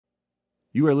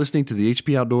You are listening to the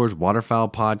HP Outdoors Waterfowl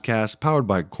podcast powered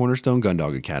by Cornerstone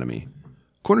Gundog Academy.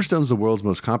 Cornerstone is the world's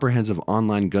most comprehensive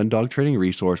online gun dog training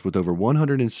resource with over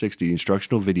 160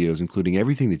 instructional videos, including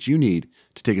everything that you need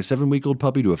to take a 7-week-old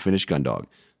puppy to a finished gun dog.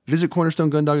 Visit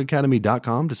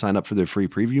cornerstonegundogacademy.com to sign up for their free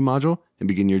preview module and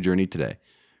begin your journey today.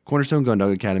 Cornerstone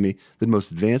Gundog Academy, the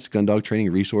most advanced gun dog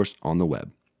training resource on the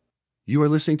web. You are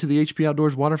listening to the HP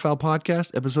Outdoors Waterfowl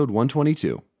podcast, episode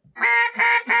 122.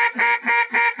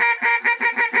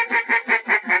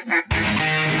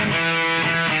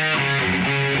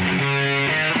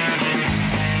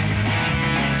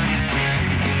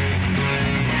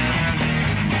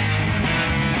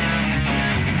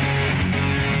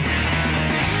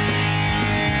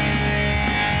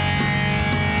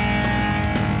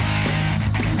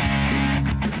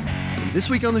 This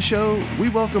week on the show, we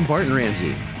welcome Barton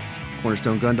Ramsey,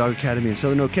 Cornerstone Gundog Academy in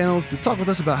Southern Oak Kennels, to talk with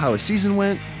us about how his season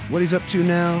went, what he's up to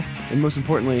now, and most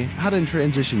importantly, how to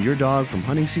transition your dog from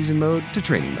hunting season mode to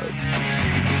training mode.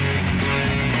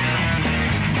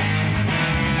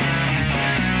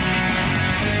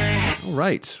 All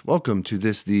right, welcome to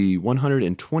the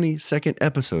 122nd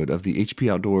episode of the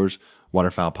HP Outdoors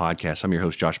Waterfowl Podcast. I'm your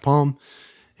host, Josh Palm,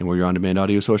 and we're your on-demand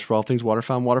audio source for all things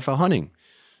waterfowl and waterfowl hunting.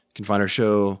 You can find our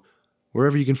show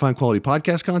wherever you can find quality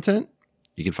podcast content.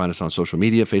 You can find us on social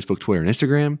media, Facebook, Twitter, and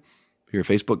Instagram. If you're a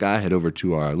Facebook guy, head over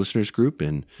to our listeners group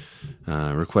and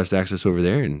request access over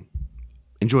there and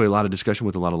enjoy a lot of discussion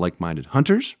with a lot of like-minded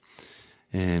hunters,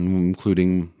 and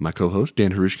including my co-host,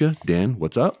 Dan Harushka. Dan,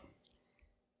 what's up?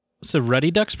 So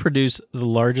ruddy ducks produce the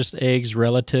largest eggs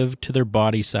relative to their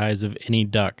body size of any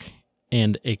duck,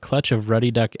 and a clutch of ruddy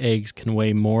duck eggs can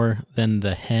weigh more than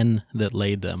the hen that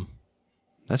laid them.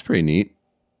 That's pretty neat.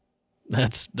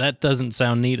 That doesn't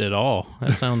sound neat at all.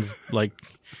 That sounds like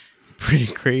pretty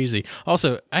crazy.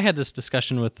 Also, I had this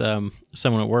discussion with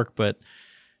someone at work, but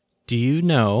do you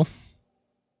know,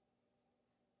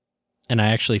 and I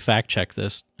actually fact-checked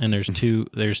this, and there's two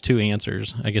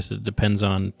answers. I guess it depends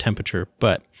on temperature,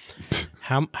 but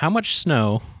how much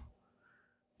snow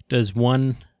does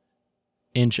 1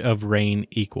 inch of rain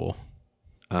equal?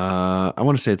 I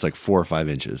want to say it's like 4 or 5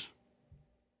 inches.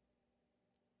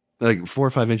 Like 4 or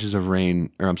 5 inches of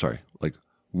rain, or I'm sorry, like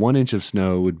 1 inch of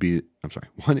snow would be,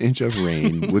 1 inch of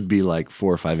rain would be like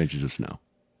 4 or 5 inches of snow.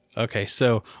 Okay,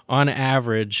 so on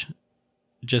average,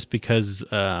 just because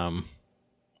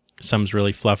some's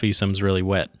really fluffy, some's really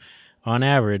wet, on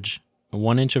average,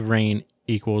 1 inch of rain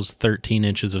equals 13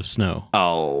 inches of snow.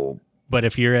 Oh. But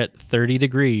if you're at 30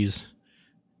 degrees,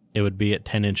 it would be at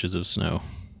 10 inches of snow.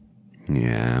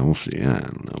 Yeah, we'll see. I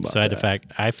don't know about that. So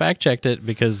I fact-checked it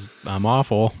because I'm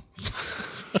awful.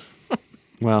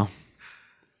 Well,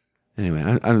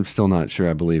 anyway, I'm still not sure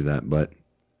I believe that, but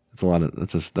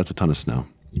it's that's a ton of snow.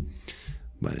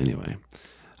 But anyway,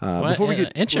 before we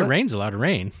get inch of rain's a lot of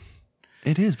rain.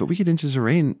 It is, but we get inches of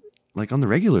rain like on the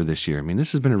regular this year. I mean,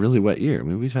 this has been a really wet year. I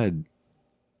mean, we've had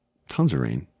tons of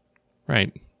rain.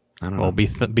 Right. I don't know. Well, be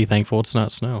thankful it's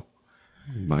not snow.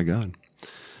 My God.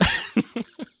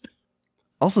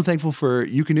 Also thankful for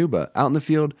Eukanuba. Out in the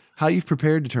field, how you've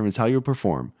prepared determines how you'll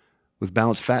perform. With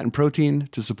balanced fat and protein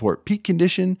to support peak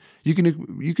condition,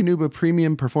 Eukanuba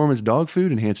Premium Performance Dog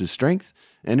Food enhances strength,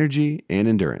 energy, and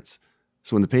endurance.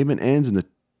 So when the pavement ends and the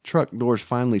truck doors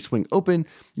finally swing open,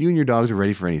 you and your dogs are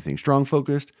ready for anything. Strong,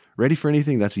 focused, ready for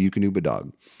anything, that's a Eukanuba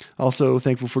dog. Also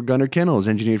thankful for Kennels,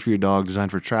 engineered for your dog, designed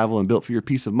for travel, and built for your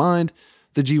peace of mind.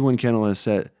 The G1 Kennel has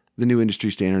set the new industry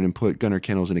standard and put Gunner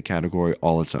Kennels in a category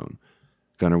all its own.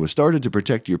 Gunner was started to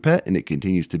protect your pet, and it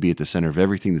continues to be at the center of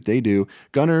everything that they do.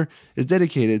 Gunner is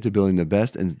dedicated to building the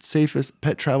best and safest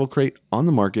pet travel crate on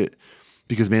the market,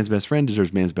 because man's best friend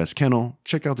deserves man's best kennel.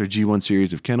 Check out their G1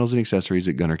 series of kennels and accessories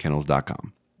at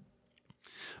gunnerkennels.com.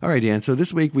 All right, Dan, so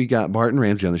this week we got Barton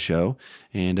Ramsey on the show,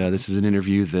 and this is an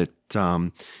interview that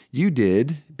you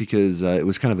did because it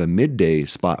was kind of a midday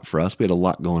spot for us. We had a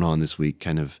lot going on this week,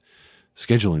 kind of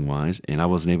scheduling-wise, and I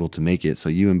wasn't able to make it, so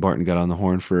you and Barton got on the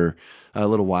horn for a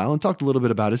little while and talked a little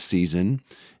bit about his season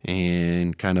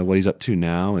and kind of what he's up to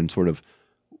now and sort of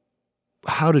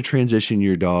how to transition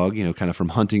your dog, you know, kind of from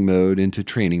hunting mode into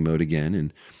training mode again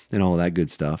and all of that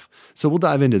good stuff. So we'll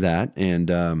dive into that and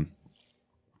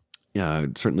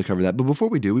certainly cover that. But before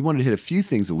we do, we wanted to hit a few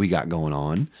things that we got going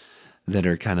on that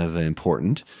are kind of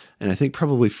important. And I think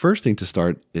probably first thing to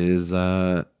start is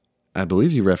I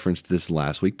believe you referenced this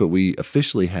last week, but we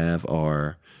officially have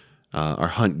our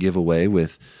hunt giveaway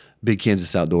with Big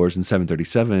Kansas Outdoors and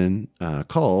 737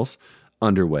 calls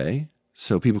underway.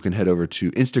 So people can head over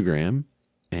to Instagram.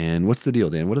 And what's the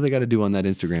deal, Dan? What do they got to do on that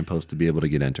Instagram post to be able to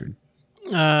get entered?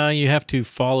 You have to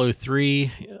follow HP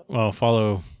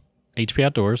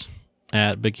Outdoors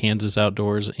at Big Kansas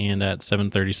Outdoors and at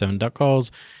 737 Duck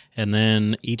Calls. And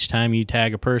then each time you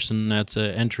tag a person, that's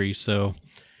an entry. So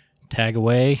tag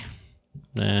away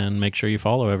and make sure you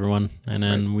follow everyone. And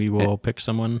then we will pick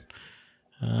someone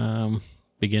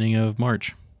beginning of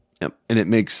March. Yep. And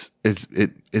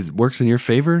it works in your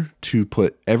favor to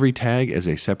put every tag as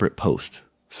a separate post.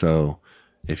 So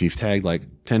if you've tagged like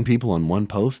 10 people on one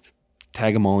post,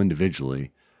 tag them all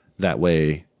individually. That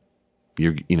way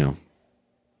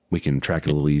we can track it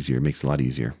a little easier. It makes it a lot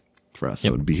easier for us.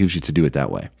 So it behooves you to do it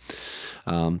that way.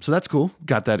 So that's cool.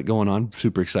 Got that going on.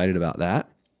 Super excited about that.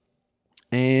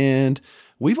 And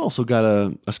we've also got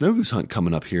a snow goose hunt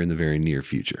coming up here in the very near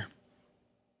future.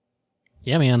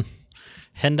 Yeah, man.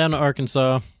 Heading down to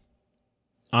Arkansas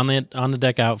on the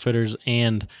Deck Outfitters,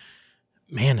 and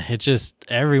man, it's just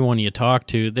everyone you talk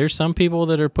to. There's some people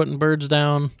that are putting birds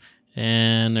down,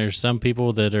 and there's some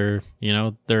people that are,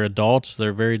 they're adults.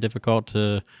 They're very difficult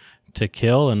to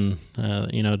kill, and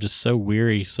just so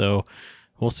weary. So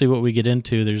we'll see what we get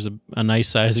into. There's a nice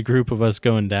sized group of us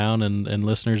going down and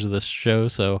listeners of this show,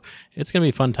 so it's gonna be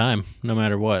a fun time no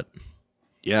matter what.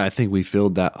 Yeah, I think we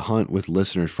filled that hunt with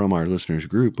listeners from our listeners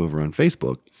group over on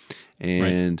Facebook.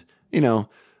 And,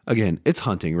 again, it's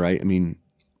hunting, right? I mean,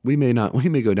 we may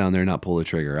go down there and not pull the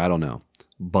trigger. I don't know.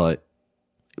 But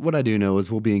what I do know is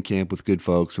we'll be in camp with good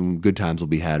folks and good times will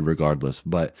be had regardless.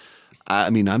 But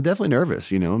I'm definitely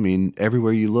nervous,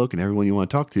 everywhere you look and everyone you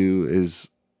want to talk to is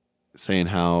saying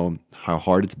how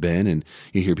hard it's been. And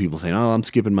you hear people saying, oh, I'm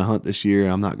skipping my hunt this year.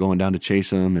 I'm not going down to chase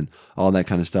them and all that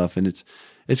kind of stuff. And it's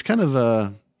kind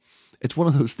of it's one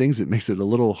of those things that makes it a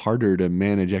little harder to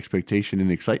manage expectation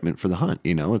and excitement for the hunt.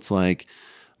 It's like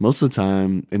most of the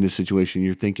time in this situation,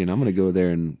 you're thinking, I'm going to go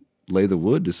there and lay the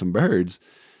wood to some birds.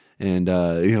 And,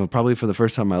 probably for the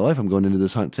first time in my life, I'm going into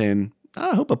this hunt saying,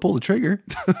 I hope I pull the trigger.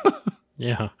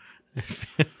 Yeah.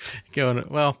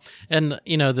 Well, and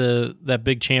that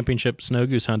big championship snow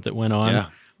goose hunt that went on,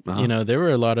 there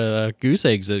were a lot of goose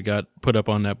eggs that got put up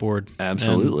on that board.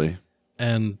 Absolutely.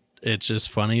 And it's just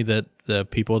funny that the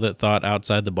people that thought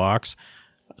outside the box,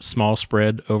 small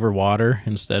spread over water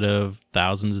instead of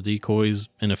thousands of decoys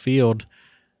in a field,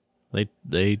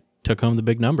 they took home the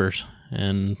big numbers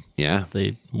and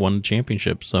they won the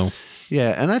championship. So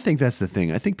yeah, and I think that's the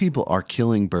thing. I think people are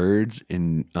killing birds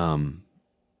in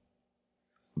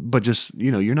but just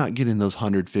you're not getting those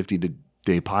 150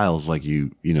 day piles like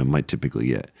you might typically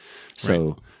get.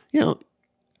 So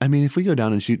if we go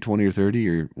down and shoot 20 or 30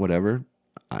 or whatever,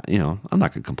 I'm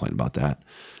not going to complain about that.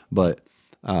 But,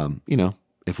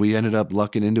 if we ended up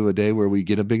lucking into a day where we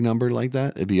get a big number like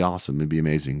that, it'd be awesome. It'd be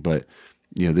amazing. But,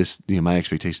 my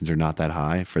expectations are not that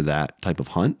high for that type of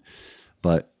hunt,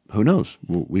 but who knows?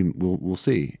 We'll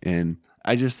see. And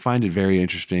I just find it very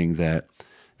interesting that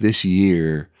this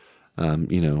year,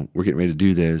 we're getting ready to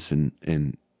do this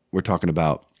and we're talking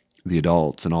about the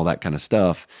adults and all that kind of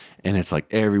stuff. And it's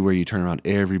like everywhere you turn around,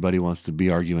 everybody wants to be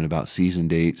arguing about season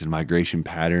dates and migration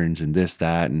patterns and this,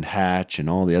 that, and hatch and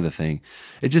all the other thing.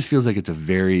 It just feels like it's a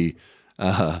very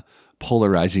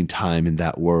polarizing time in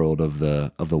that world of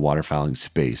the waterfowling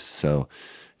space. So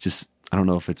I don't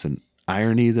know if it's an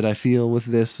irony that I feel with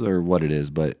this or what it is,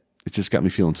 but it just got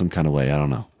me feeling some kind of way. I don't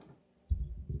know.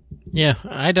 Yeah,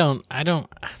 I don't.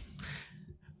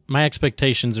 My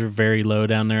expectations are very low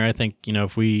down there. I think,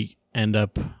 if we end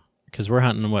up, because we're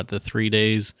hunting, the 3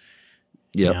 days?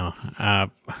 Yeah.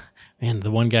 Man,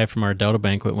 the one guy from our Delta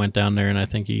banquet went down there, and I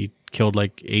think he killed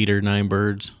like 8 or 9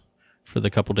 birds for the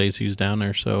couple days he was down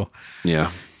there. So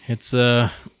yeah, it's,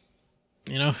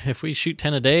 if we shoot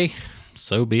 10 a day,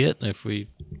 so be it. If we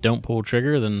don't pull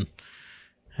trigger, and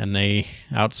they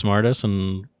outsmart us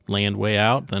and land way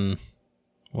out, then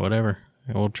whatever.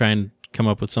 We'll try and come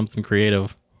up with something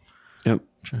creative. Yep.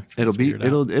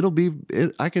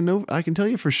 I can tell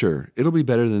you for sure, it'll be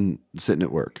better than sitting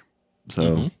at work.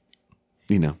 So,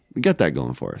 we got that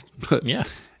going for us. But yeah,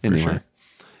 anyway, sure.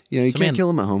 You can't kill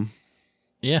them at home.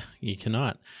 Yeah, you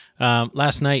cannot.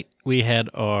 Last night we had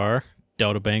our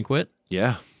Delta banquet.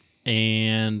 Yeah.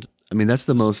 And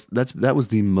that was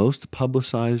the most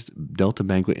publicized Delta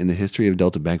banquet in the history of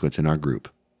Delta banquets in our group.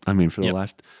 For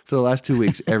the last 2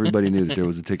 weeks, everybody knew that there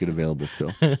was a ticket available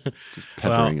still. Just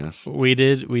peppering us. We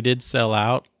did sell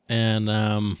out, and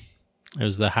it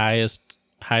was the highest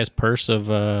purse of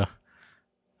the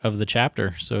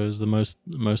chapter. So it was the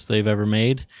most they've ever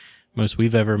made, most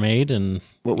we've ever made. And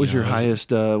what was your highest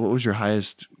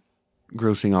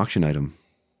grossing auction item?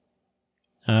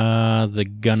 The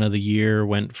gun of the year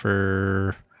went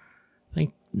for, I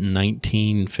think,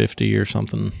 $19.50 or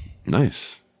something.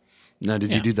 Nice. Now,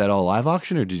 did you do that all live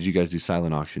auction, or did you guys do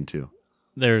silent auction too?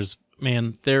 There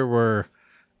were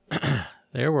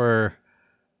there were,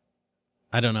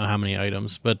 I don't know how many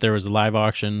items, but there was a live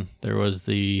auction. There was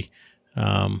the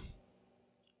silent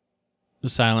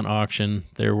auction.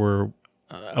 There were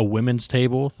a women's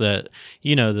table that,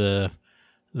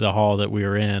 the hall that we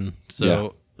were in.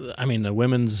 So, I mean, the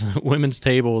women's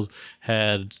tables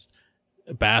had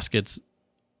baskets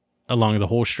along the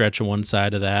whole stretch of one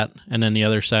side of that, and then the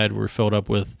other side were filled up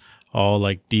with all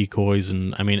like decoys,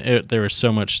 and I mean, there was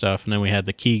so much stuff. And then we had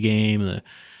the key game,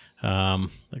 the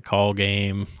call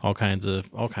game, all kinds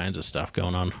of stuff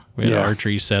going on. We had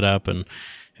archery set up, and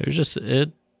it was just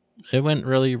it went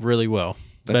really, really well.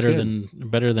 That's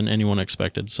better than anyone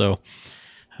expected. So,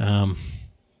 I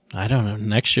don't know.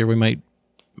 Next year we might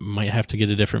have to get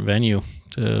a different venue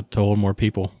to hold more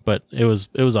people, but it was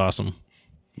awesome.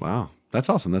 Wow, that's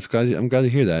awesome. I'm glad to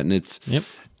hear that, and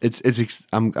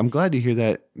I'm glad to hear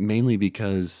that, mainly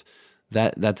because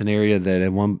that's an area that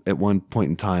at one point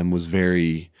in time was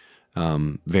very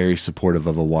very supportive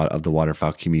of the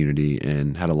waterfowl community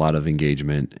and had a lot of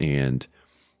engagement, and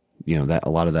that a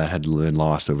lot of that had been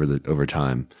lost over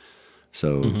time.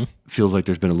 So feels like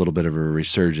there's been a little bit of a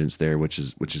resurgence there, which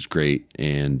is great.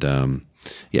 And I'm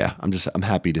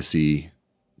happy to see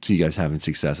you guys having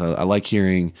success. I like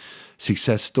hearing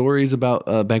success stories about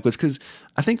banquets, because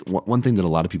I think one thing that a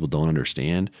lot of people don't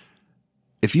understand,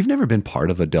 if you've never been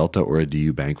part of a Delta or a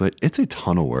DU banquet, it's a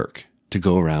ton of work to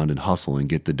go around and hustle and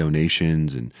get the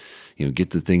donations and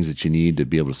get the things that you need to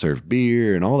be able to serve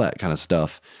beer and all that kind of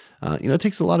stuff. It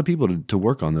takes a lot of people to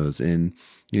work on those, and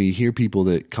you hear people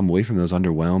that come away from those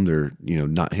underwhelmed or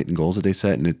not hitting goals that they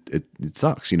set, and it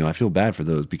sucks. I feel bad for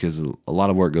those because a lot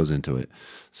of work goes into it.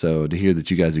 So to hear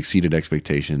that you guys exceeded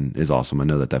expectation is awesome. I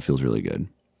know that feels really good.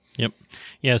 Yep.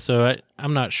 Yeah. So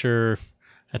I'm not sure.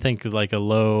 I think like a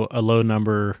low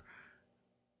number.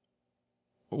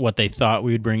 What they thought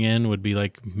we would bring in would be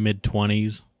like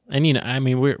mid-20s. And, I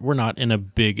mean, we're not in a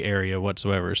big area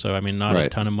whatsoever. So, I mean, not a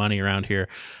ton of money around here.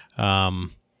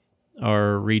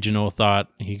 Our regional thought,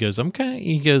 he goes,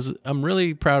 I'm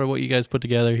really proud of what you guys put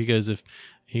together. He goes,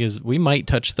 we might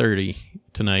touch 30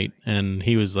 tonight. And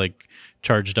he was like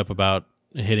charged up about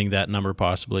hitting that number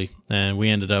possibly. And we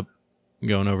ended up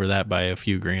going over that by a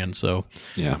few grand. So,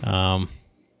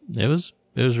 it was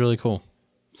really cool.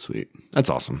 Sweet. That's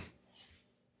awesome.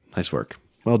 Nice work.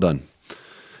 Well done.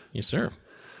 Yes, sir.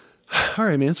 All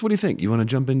right, man. So what do you think? You want to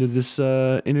jump into this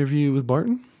interview with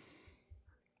Barton?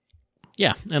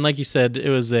 Yeah. And like you said, it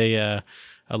was a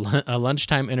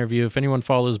lunchtime interview. If anyone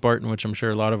follows Barton, which I'm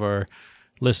sure a lot of our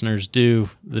listeners do,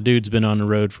 the dude's been on the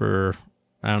road for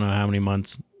I don't know how many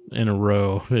months in a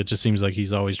row. It just seems like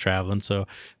he's always traveling. So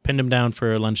pinned him down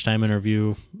for a lunchtime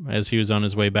interview as he was on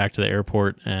his way back to the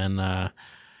airport, and got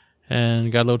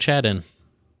a little chat in.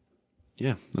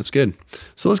 Yeah, that's good.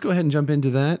 So let's go ahead and jump into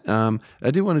that.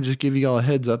 I do want to just give you all a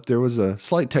heads up. There was a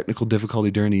slight technical difficulty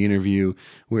during the interview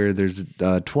where there's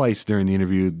twice during the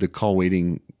interview the call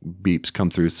waiting beeps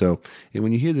come through. So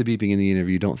when you hear the beeping in the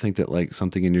interview, don't think that like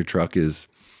something in your truck is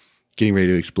getting ready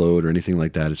to explode or anything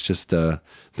like that. It's just the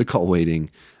call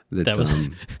waiting that was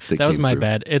my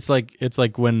bad. It's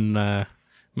like when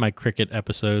my cricket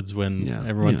episodes when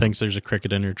everyone thinks there's a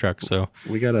cricket in your truck. So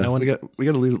we gotta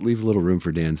leave a little room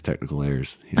for Dan's technical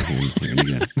errors here and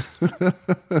again.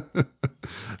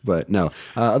 But no,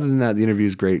 other than that, the interview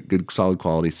is great, good, solid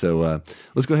quality. So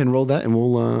let's go ahead and roll that, and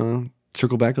we'll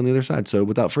circle back on the other side. So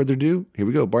without further ado, here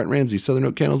we go. Barton Ramsey, Southern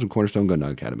Oak Kennels, and Cornerstone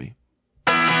Gundog Academy.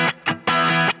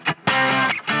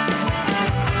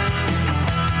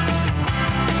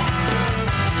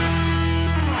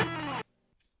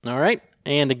 All right.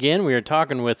 And again, we are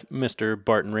talking with Mr.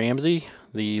 Barton Ramsey.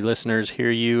 The listeners hear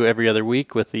you every other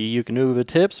week with the Eukanuba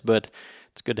tips, but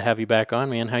it's good to have you back on,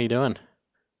 man. How you doing?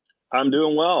 I'm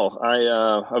doing well.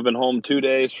 I've been home 2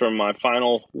 days from my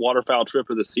final waterfowl trip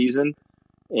of the season,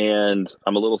 and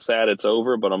I'm a little sad it's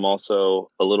over, but I'm also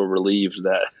a little relieved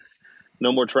that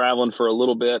no more traveling for a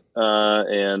little bit,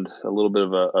 and a little bit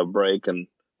of a break, and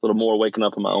a little more waking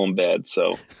up in my own bed.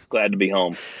 So glad to be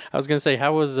home. I was going to say,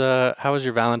 how was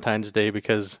your Valentine's Day?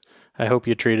 Because I hope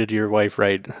you treated your wife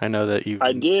right. I know that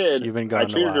I did. You've been gone. I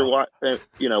treated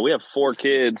her. We have 4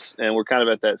 kids, and we're kind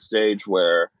of at that stage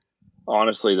where,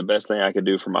 honestly, the best thing I could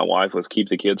do for my wife was keep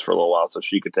the kids for a little while so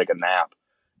she could take a nap.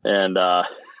 And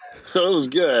so it was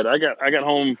good. I got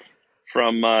home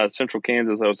from Central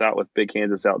Kansas. I was out with Big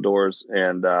Kansas Outdoors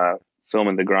and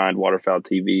filming the Grind Waterfowl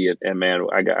TV, and man,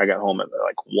 I got home at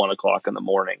like 1:00 in the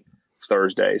morning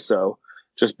Thursday. So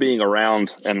just being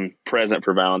around and present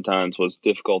for Valentine's was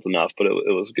difficult enough, but it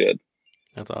was good.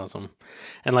 That's awesome.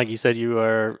 And like you said,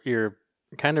 you're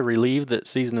kind of relieved that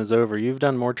season is over. You've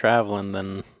done more traveling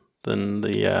than than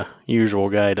the usual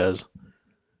guy does.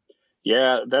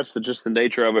 Yeah, that's just the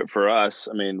nature of it for us.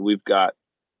 I mean, we've got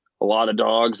a lot of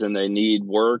dogs and they need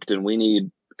worked and we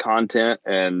need content,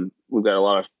 and we've got a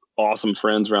lot of awesome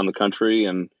friends around the country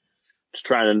and just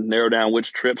trying to narrow down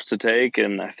which trips to take.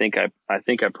 And I think I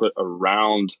put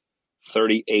around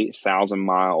 38,000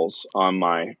 miles on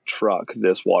my truck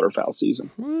this waterfowl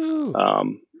season.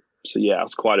 So yeah,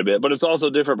 it's quite a bit, but it's also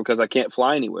different because I can't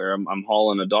fly anywhere. I'm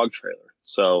hauling a dog trailer.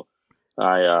 So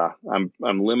I'm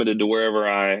limited to wherever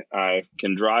I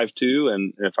can drive to.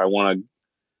 And if I want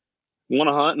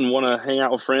to hunt and want to hang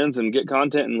out with friends and get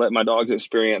content and let my dogs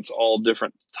experience all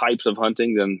different types of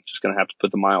hunting, then just going to have to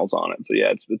put the miles on it. So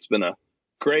yeah, it's been a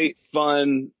great,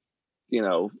 fun,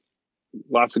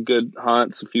 lots of good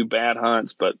hunts, a few bad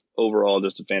hunts, but overall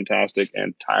just a fantastic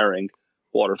and tiring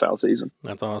waterfowl season.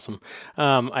 That's awesome.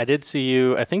 I did see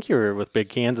you, I think you were with Big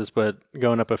Kansas, but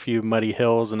going up a few muddy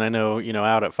hills. And I know,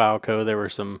 out at Falco, there were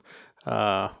some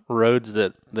roads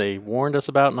that they warned us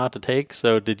about not to take.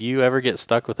 So did you ever get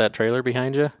stuck with that trailer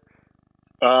behind you?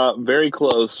 Very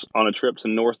close on a trip to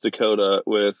North Dakota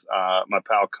with my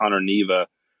pal Connor Neva.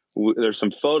 There's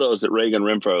some photos that Reagan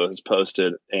Renfro has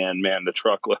posted, and man, the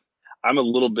truck, I'm a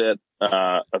little bit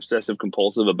obsessive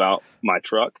compulsive about my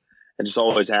truck. I just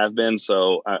always have been.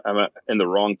 So I'm in the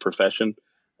wrong profession.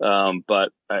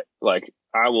 But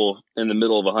I will, in the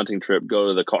middle of a hunting trip, go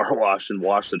to the car wash and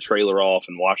wash the trailer off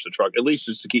and wash the truck, at least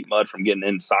just to keep mud from getting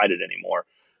inside it anymore.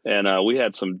 And we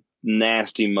had some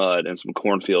nasty mud and some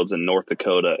cornfields in North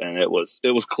Dakota, and it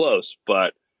was close,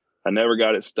 but I never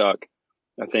got it stuck.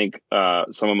 I think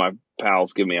some of my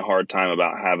pals give me a hard time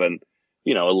about having,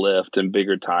 a lift and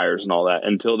bigger tires and all that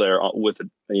until they're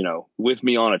with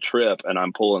me on a trip and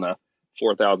I'm pulling a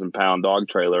 4,000-pound dog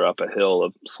trailer up a hill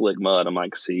of slick mud. I'm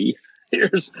like, see,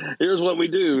 here's what we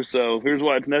do. So here's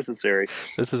why it's necessary.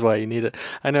 This is why you need it.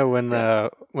 I know when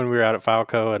we were out at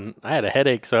Falco and I had a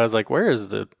headache, so I was like, where is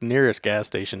the nearest gas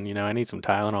station? I need some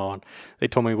Tylenol. And they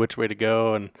told me which way to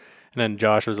go. And then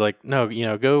Josh was like, no,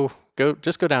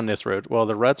 just go down this road. Well,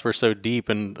 the ruts were so deep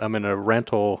and I'm in a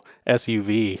rental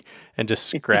SUV and just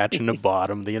scratching the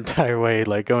bottom the entire way,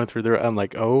 like going through the, I'm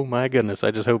like, oh my goodness, I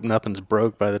just hope nothing's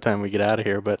broke by the time we get out of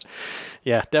here. But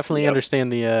yeah, definitely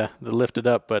understand the lifted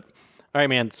up. But all right,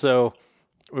 man. So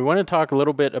we want to talk a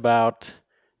little bit about,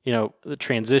 the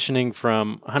transitioning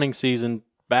from hunting season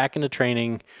back into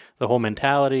training, the whole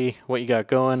mentality, what you got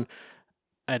going.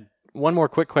 I had one more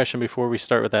quick question before we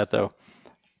start with that though.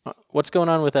 What's going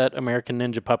on with that American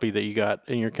Ninja puppy that you got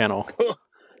in your kennel?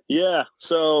 Yeah.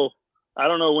 So I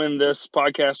don't know when this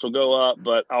podcast will go up,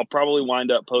 but I'll probably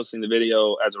wind up posting the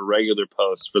video as a regular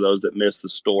post for those that missed the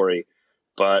story.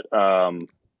 But,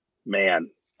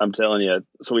 man, I'm telling you.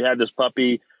 So we had this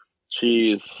puppy.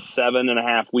 She's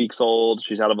 7.5 weeks old.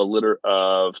 She's out of a litter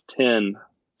of 10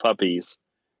 puppies.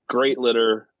 Great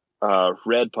litter,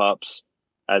 red pups,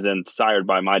 as in sired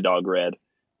by my dog Red.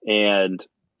 And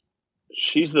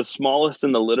she's the smallest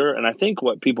in the litter. And I think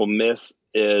what people miss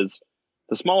is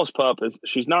the smallest pup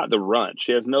she's not the runt.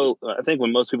 She has I think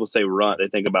when most people say runt, they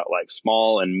think about like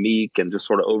small and meek and just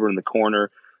sort of over in the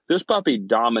corner. This puppy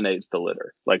dominates the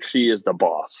litter. Like she is the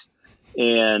boss.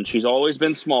 And she's always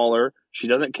been smaller. She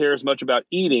doesn't care as much about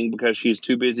eating because she's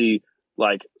too busy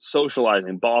like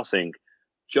socializing, bossing,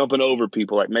 jumping over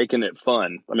people, like making it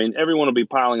fun. I mean, everyone will be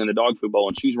piling in the dog food bowl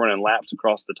and she's running laps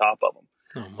across the top of them.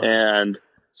 Oh, and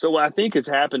so what I think has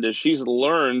happened is she's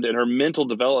learned, and her mental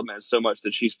development is so much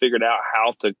that she's figured out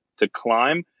how to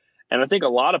climb. And I think a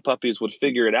lot of puppies would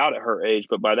figure it out at her age,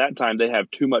 but by that time they have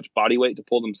too much body weight to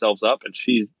pull themselves up, and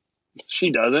she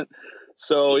doesn't.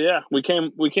 So yeah, we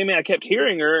came in, I kept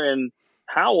hearing her, and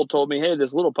Howell told me, hey,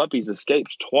 this little puppy's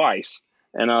escaped twice.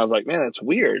 And I was like, man, that's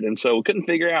weird. And so we couldn't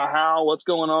figure out what's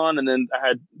going on. And then I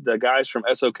had the guys from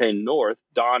SOK North,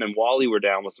 Don and Wally, were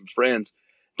down with some friends.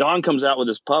 Don comes out with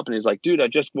his pup and he's like, dude, I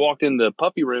just walked in the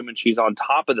puppy room and she's on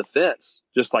top of the fence,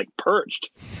 just like perched.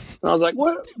 And I was like,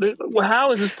 what?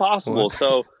 How is this possible? What?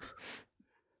 So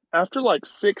after like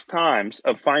 6 times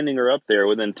of finding her up there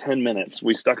within 10 minutes,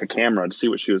 we stuck a camera to see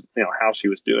what she was, how she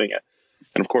was doing it.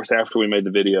 And of course, after we made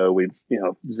the video, we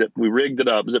rigged it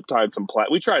up, zip tied some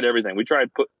we tried everything. We tried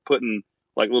putting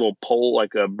like little pole,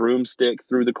 like a broomstick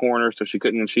through the corner so she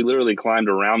couldn't, and she literally climbed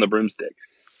around the broomstick.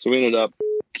 So we ended up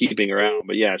keeping her out.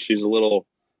 But yeah, she's a little,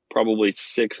 probably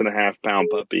 6.5 pound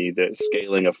puppy that's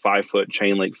scaling a 5-foot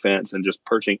chain link fence and just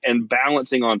perching and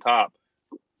balancing on top,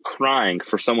 crying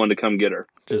for someone to come get her.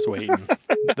 Just waiting.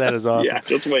 That is awesome. Yeah,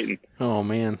 just waiting. Oh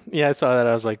man. Yeah, I saw that.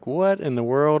 I was like, what in the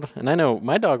world? And I know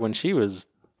my dog, when she was,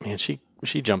 man, she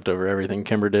jumped over everything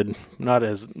Kimber did. Not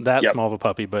as that small of a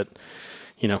puppy, but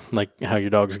like how your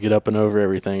dogs get up and over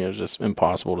everything. It was just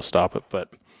impossible to stop it. But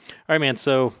all right, man.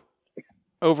 So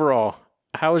overall,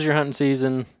 how was your hunting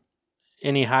season?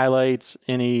 Any highlights?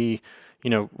 Any,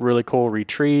 really cool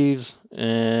retrieves,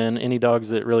 and any dogs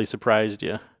that really surprised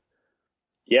you?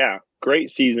 Yeah, great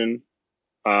season.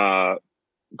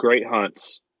 Great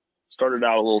hunts. Started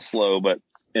out a little slow, but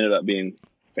ended up being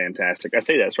fantastic. I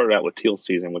say that started out with teal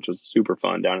season, which was super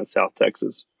fun down in South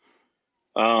Texas.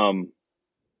 I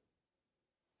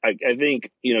think,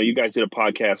 you guys did a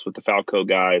podcast with the Falco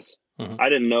guys. Mm-hmm. I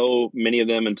didn't know many of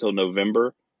them until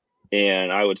November.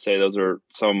 And I would say those are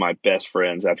some of my best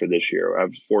friends after this year. I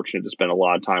was fortunate to spend a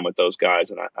lot of time with those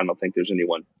guys, and I don't think there's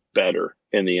anyone better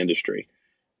in the industry.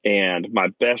 And my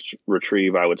best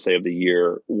retrieve, I would say, of the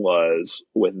year was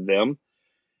with them.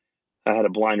 I had a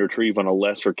blind retrieve on a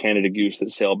lesser Canada goose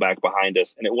that sailed back behind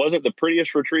us. And it wasn't the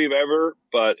prettiest retrieve ever,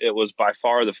 but it was by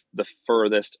far the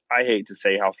furthest. I hate to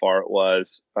say how far it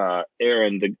was.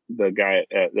 Aaron, the guy,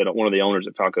 one of the owners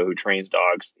at Falco who trains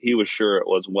dogs, he was sure it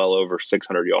was well over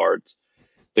 600 yards.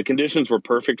 The conditions were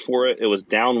perfect for it. It was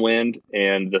downwind,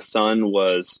 and the sun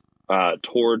was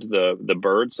toward the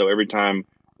bird. So every time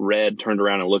Red turned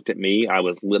around and looked at me, I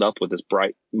was lit up with this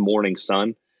bright morning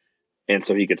sun. And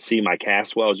so he could see my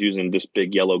cast well. I was using just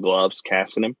big yellow gloves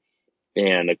casting him,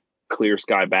 and a clear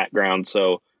sky background.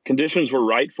 So conditions were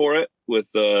right for it with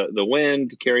the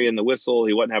wind carrying the whistle.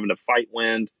 He wasn't having to fight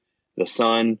wind, the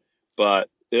sun, but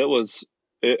it was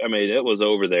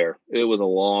over there. It was a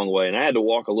long way. And I had to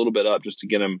walk a little bit up just to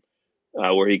get him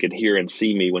where he could hear and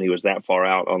see me when he was that far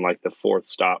out on like the fourth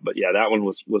stop. But yeah, that one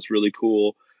was really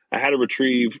cool. I had a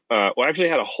retrieve. I actually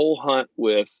had a whole hunt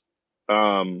with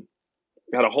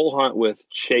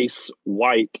Chase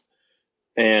White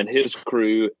and his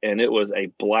crew, and it was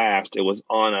a blast. It was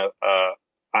on a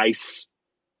ice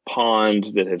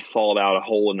pond that had thawed out a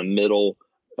hole in the middle,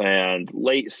 and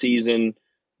late season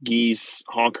geese,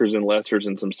 honkers and lessers,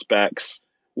 and some specks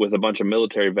with a bunch of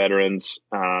military veterans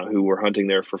who were hunting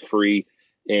there for free.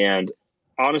 And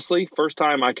honestly, first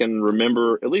time I can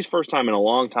remember, at least first time in a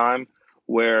long time,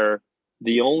 where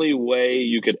the only way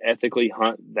you could ethically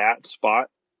hunt that spot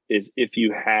is if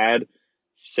you had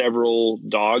several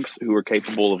dogs who were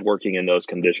capable of working in those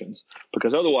conditions,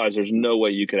 because otherwise there's no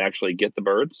way you could actually get the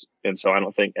birds. And so I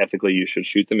don't think ethically you should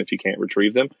shoot them if you can't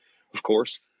retrieve them, of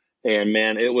course. And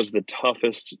man, it was the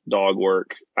toughest dog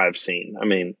work I've seen. I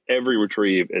mean, every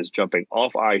retrieve is jumping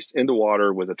off ice into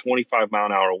water with a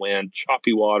 25-mile-an-hour wind,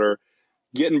 choppy water,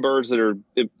 getting birds that are,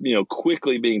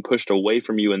 quickly being pushed away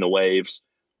from you in the waves,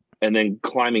 and then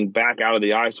climbing back out of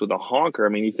the ice with a honker. I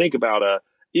mean, you think about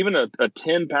even a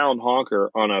 10-pound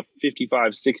honker on a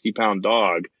 55, 60-pound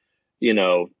dog,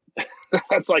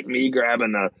 that's like me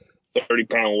grabbing a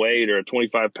 30-pound weight or a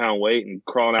 25-pound weight and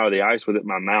crawling out of the ice with it in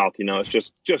my mouth.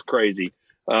 It's just crazy.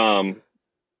 So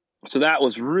that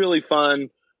was really fun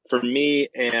for me.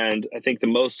 And I think the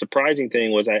most surprising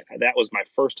thing was that was my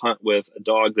first hunt with a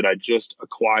dog that I just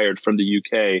acquired from the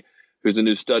UK, who's a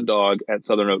new stud dog at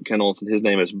Southern Oak Kennels, and his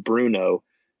name is Bruno.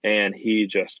 And he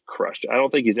just crushed it. I don't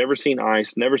think he's ever seen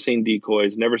ice, never seen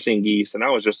decoys, never seen geese. And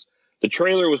the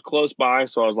trailer was close by.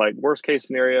 So I was like, worst case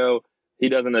scenario, he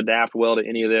doesn't adapt well to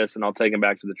any of this, and I'll take him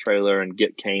back to the trailer and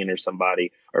get Kane or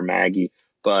somebody or Maggie.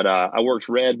 But I worked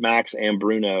Red, Max, and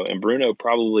Bruno. And Bruno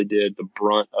probably did the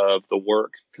brunt of the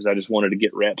work because I just wanted to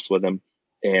get reps with him.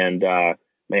 And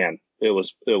man, it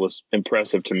was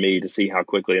impressive to me to see how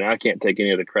quickly, and I can't take any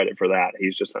of the credit for that.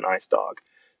 He's just a nice dog.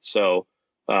 So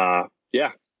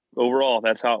yeah. Overall,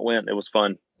 that's how it went. It was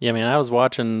fun. Yeah, man, I was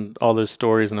watching all those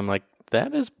stories, and I'm like,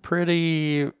 that is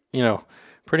pretty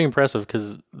impressive,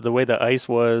 because the way the ice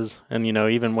was, and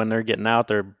even when they're getting out,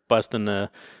 they're busting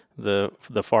the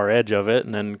far edge of it,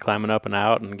 and then climbing up and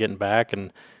out and getting back,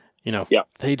 and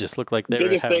they just look like they're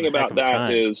biggest thing about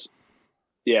that is,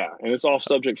 and it's off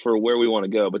subject for where we want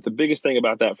to go, but the biggest thing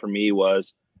about that for me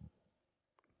was,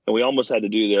 and we almost had to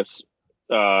do this.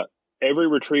 Every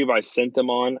retrieve I sent them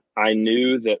on, I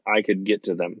knew that I could get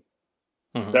to them.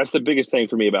 Mm-hmm. That's the biggest thing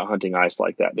for me about hunting ice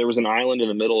like that. There was an island in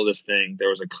the middle of this thing.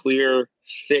 There was a clear,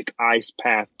 thick ice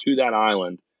path to that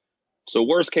island. So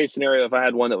worst case scenario, if I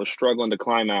had one that was struggling to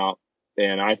climb out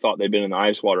and I thought they'd been in the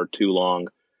ice water too long,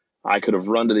 I could have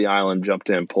run to the island, jumped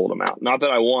in, pulled them out. Not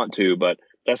that I want to, but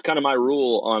that's kind of my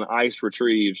rule on ice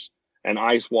retrieves and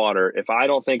ice water. If I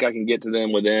don't think I can get to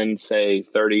them within, say,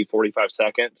 30, 45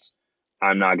 seconds,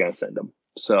 I'm not going to send them.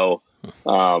 So,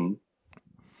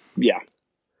 yeah.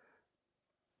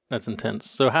 That's intense.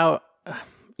 So how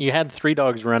you had 3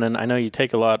 dogs running. I know you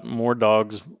take a lot more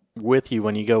dogs with you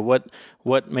when you go.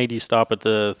 What made you stop at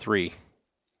the 3?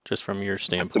 just from your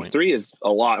standpoint? 3 is a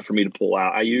lot for me to pull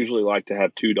out. I usually like to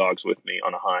have 2 dogs with me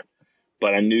on a hunt,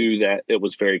 but I knew that it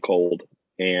was very cold,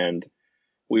 and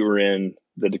we were in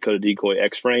the Dakota Decoy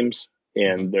X frames,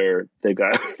 and they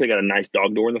got a nice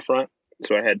dog door in the front.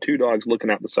 So I had 2 dogs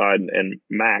looking out the side, and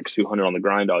Max, who hunted on the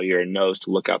grind all year, knows to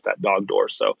look out that dog door.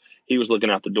 So he was looking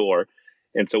out the door.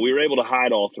 And so we were able to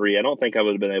hide all 3. I don't think I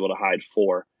would have been able to hide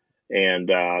 4.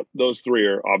 And those 3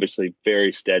 are obviously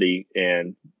very steady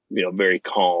and, very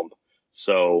calm.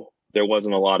 So there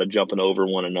wasn't a lot of jumping over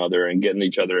one another and getting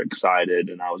each other excited.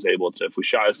 And I was able to, if we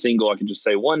shot a single, I could just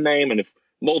say one name. And if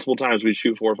multiple times we'd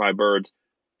shoot 4 or 5 birds,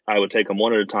 I would take them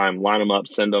one at a time, line them up,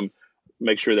 send them,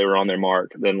 make sure they were on their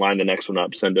mark, then line the next one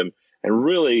up, send them. And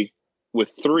really,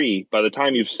 with 3, by the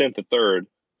time you've sent the 3rd,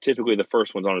 typically the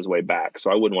first one's on his way back.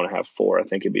 So I wouldn't want to have 4. I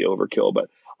think it'd be overkill. But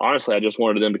honestly, I just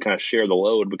wanted them to kind of share the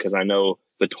load, because I know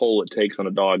the toll it takes on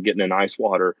a dog getting in ice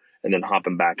water and then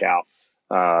hopping back out.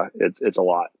 It's a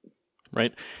lot.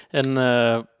 Right. And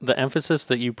the emphasis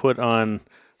that you put on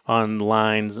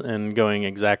lines and going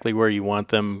exactly where you want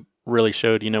them really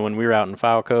showed, when we were out in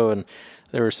Falco and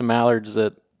there were some mallards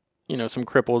that, some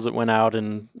cripples that went out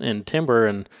in timber,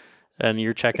 and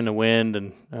you're checking the wind,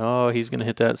 and he's going to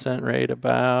hit that scent right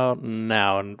about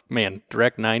now, and man,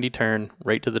 direct 90 turn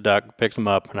right to the duck, picks him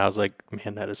up, and I was like,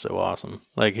 man, that is so awesome.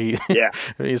 Like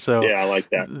so yeah, I like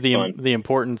that. The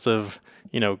importance of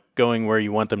going where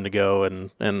you want them to go,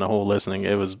 and the whole listening.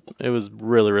 It was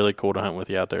really, really cool to hunt with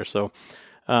you out there. So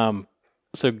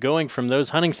so going from those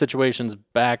hunting situations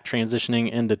back,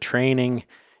 transitioning into training,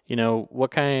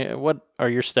 what are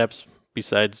your steps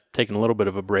besides taking a little bit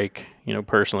of a break,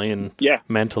 personally and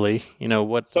mentally?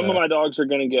 What some of my dogs are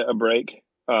going to get a break.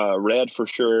 Red for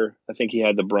sure. I think he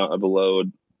had the brunt of the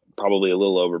load, probably a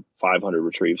little over 500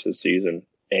 retrieves this season,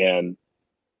 and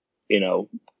going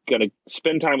to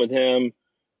spend time with him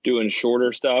doing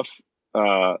shorter stuff.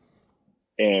 And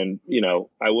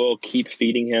I will keep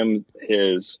feeding him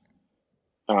his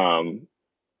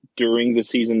during the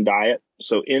season diet.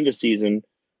 So in the season,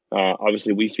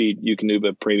 obviously we feed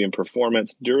Eukanuba Premium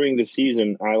Performance. During the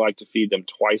season, I like to feed them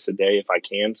twice a day if I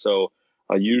can. So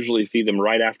I usually feed them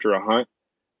right after a hunt,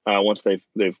 once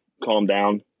they've calmed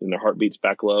down and their heartbeat's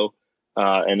back low.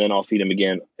 And then I'll feed them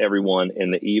again, everyone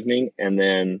in the evening. And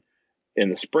then in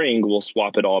the spring, we'll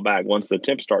swap it all back. Once the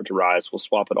temps start to rise, we'll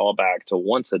swap it all back to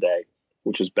once a day,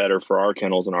 which is better for our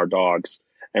kennels and our dogs.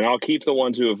 And I'll keep the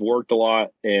ones who have worked a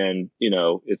lot, and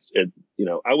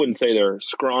I wouldn't say they're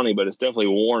scrawny, but it's definitely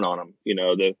worn on them.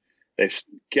 They've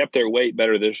kept their weight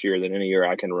better this year than any year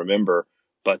I can remember,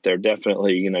 but they're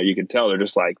definitely, you can tell they're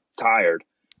just like tired.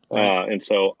 And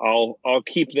so I'll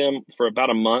keep them for about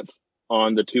a month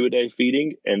on the 2-a-day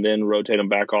feeding, and then rotate them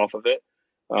back off of it.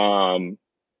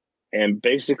 And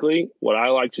basically what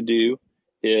I like to do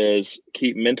is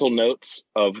keep mental notes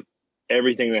of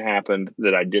everything that happened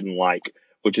that I didn't like,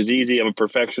 which is easy. I'm a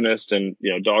perfectionist, and,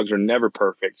 dogs are never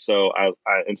perfect. So I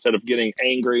instead of getting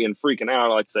angry and freaking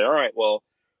out, I like to say, all right, well,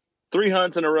 3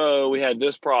 hunts in a row, we had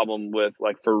this problem with,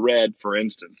 like, for Red, for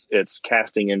instance, it's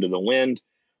casting into the wind.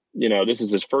 This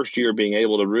is his first year being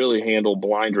able to really handle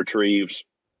blind retrieves,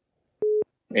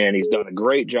 and he's done a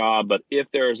great job. But if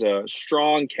there's a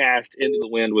strong cast into the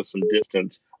wind with some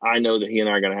distance, I know that he and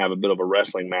I are going to have a bit of a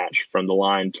wrestling match from the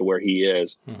line to where he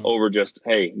is, over just,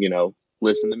 hey,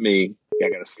 listen to me. I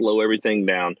got to slow everything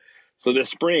down. So this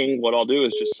spring, what I'll do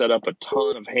is just set up a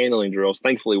ton of handling drills.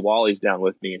 Thankfully, Wally's down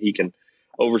with me, and he can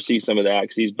oversee some of that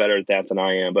because he's better at that than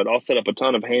I am. But I'll set up a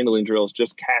ton of handling drills,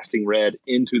 just casting Red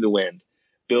into the wind,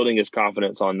 building his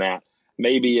confidence on that.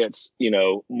 Maybe it's,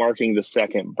 marking the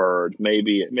second bird.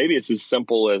 Maybe it's as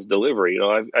simple as delivery.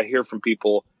 I hear from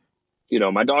people,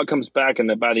 my dog comes back,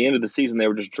 and by the end of the season, they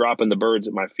were just dropping the birds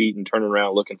at my feet and turning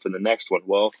around looking for the next one.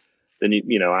 Well, then,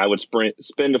 I would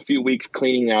spend a few weeks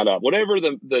cleaning that up. Whatever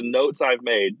the notes I've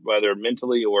made, whether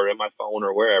mentally or in my phone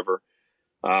or wherever,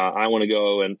 I want to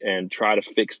go and try to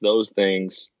fix those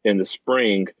things in the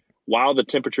spring while the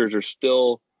temperatures are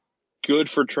still good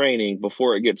for training,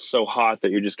 before it gets so hot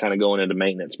that you're just kind of going into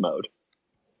maintenance mode.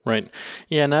 Right.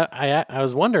 Yeah. No, I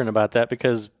was wondering about that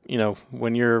because,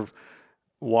 when you're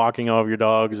walking all of your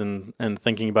dogs and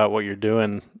thinking about what you're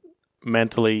doing,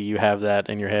 mentally you have that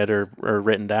in your head or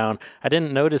written down. I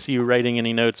didn't notice you writing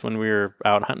any notes when we were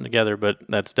out hunting together, but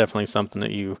that's definitely something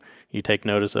that you take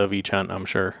notice of each hunt, I'm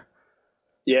sure.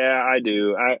 Yeah, I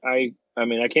do. I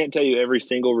mean, I can't tell you every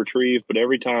single retrieve, but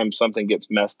every time something gets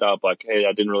messed up, like, hey,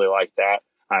 I didn't really like that,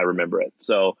 I remember it.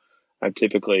 So I'm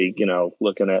typically,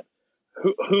 looking at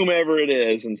whomever it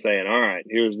is and saying, all right,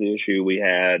 here's the issue we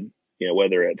had,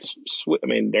 whether it's,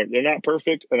 they're not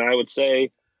perfect. And I would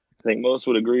say I think most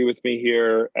would agree with me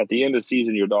here. At the end of the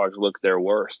season, your dogs look their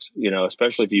worst,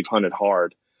 especially if you've hunted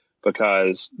hard,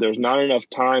 because there's not enough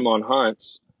time on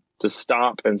hunts to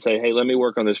stop and say, hey, let me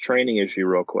work on this training issue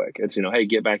real quick. It's, hey,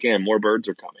 get back in. More birds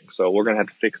are coming. So we're going to have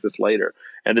to fix this later.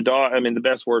 And the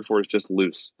best word for it is just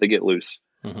loose. They get loose.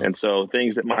 Mm-hmm. And so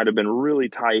things that might have been really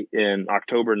tight in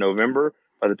October, November,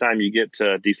 by the time you get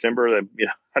to December,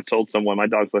 I told someone my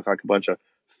dogs look like a bunch of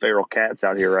feral cats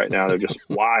out here right now. They're just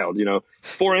wild.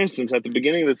 For instance, at the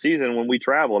beginning of the season, when we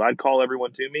traveled, I'd call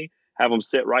everyone to me, have them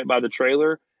sit right by the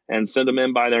trailer and send them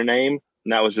in by their name.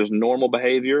 And that was just normal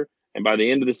behavior. And by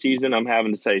the end of the season, I'm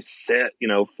having to say sit,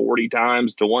 40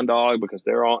 times to one dog because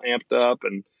they're all amped up,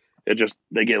 and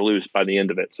they get loose by the end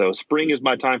of it. So spring is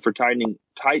my time for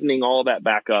tightening all that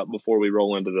back up before we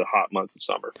roll into the hot months of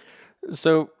summer.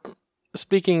 So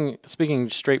speaking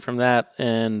straight from that,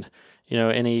 and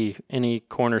any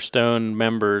Cornerstone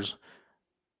members,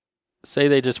 say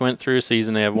they just went through a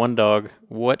season, they have one dog,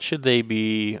 what should they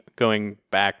be going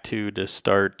back to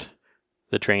start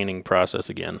the training process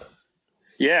again?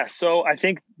 Yeah, so I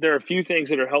think there are a few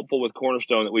things that are helpful with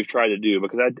Cornerstone that we've tried to do,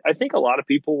 because I think a lot of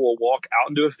people will walk out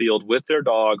into a field with their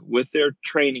dog, with their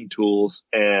training tools,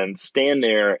 and stand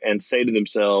there and say to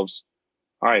themselves,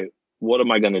 all right, what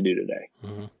am I going to do today?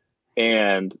 Mm-hmm.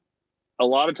 And a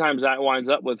lot of times that winds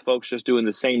up with folks just doing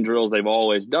the same drills they've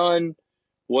always done,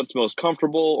 what's most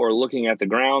comfortable, or looking at the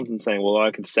grounds and saying, well, I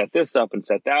can set this up and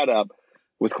set that up.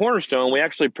 With Cornerstone, we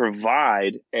actually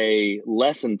provide a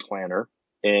lesson planner,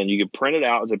 and you can print it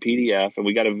out as a PDF, and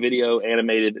we got a video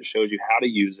animated that shows you how to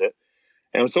use it.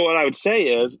 And so what I would say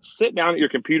is sit down at your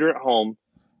computer at home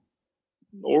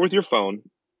or with your phone,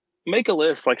 make a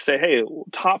list, like say, hey,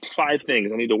 top 5 things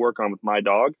I need to work on with my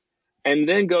dog. And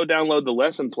then go download the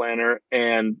lesson planner,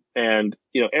 and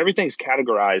everything's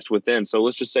categorized within. So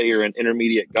let's just say you're an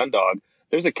intermediate gun dog.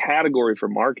 There's a category for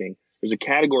marking. There's a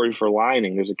category for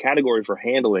lining. There's a category for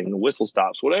handling, the whistle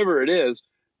stops, whatever it is.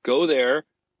 Go there,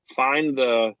 find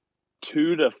the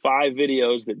 2 to 5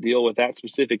 videos that deal with that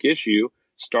specific issue.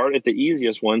 Start at the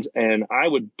easiest ones, and I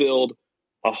would build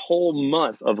a whole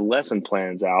month of lesson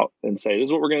plans out and say, this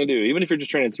is what we're going to do. Even if you're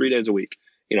just training 3 days a week,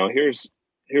 here's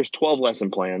 12 lesson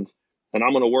plans. And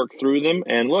I'm going to work through them.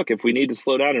 And look, if we need to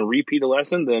slow down and repeat a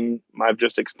lesson, then I've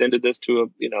just extended this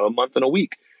to a month and a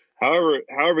week. However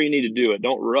you need to do it,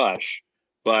 don't rush.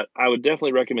 But I would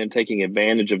definitely recommend taking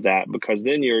advantage of that, because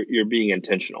then you're being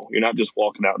intentional. You're not just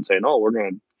walking out and saying, oh, we're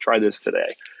going to try this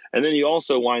today. And then you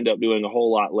also wind up doing a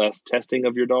whole lot less testing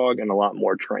of your dog and a lot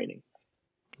more training.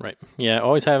 Right. Yeah.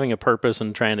 Always having a purpose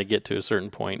and trying to get to a certain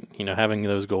point, having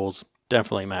those goals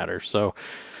definitely matters. So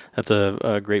that's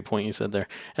a great point you said there.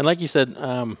 And like you said,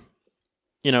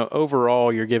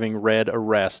 overall, you're giving Red a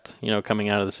rest, coming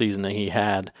out of the season that he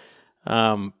had.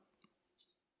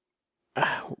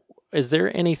 Is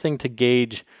there anything to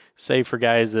gauge, say, for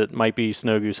guys that might be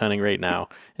snow goose hunting right now?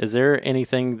 Is there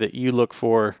anything that you look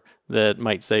for that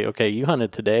might say, okay, you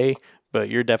hunted today, but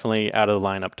you're definitely out of the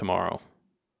lineup tomorrow?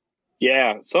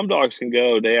 Yeah, some dogs can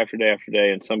go day after day after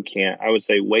day, and some can't. I would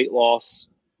say weight loss,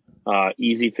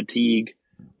 easy fatigue,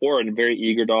 or a very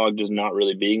eager dog just not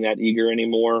really being that eager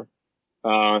anymore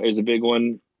is a big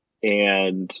one.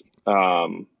 And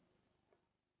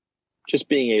just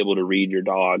being able to read your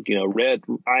dog. Red,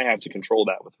 I have to control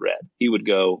that with Red. He would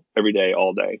go every day,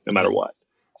 all day, no matter what.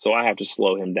 So I have to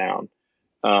slow him down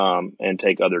and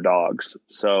take other dogs.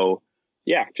 So,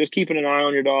 yeah, just keeping an eye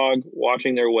on your dog,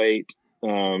 watching their weight,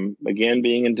 again,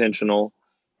 being intentional.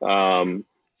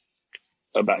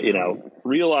 About,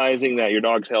 realizing that your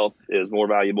dog's health is more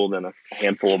valuable than a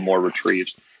handful of more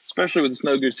retrieves, especially with the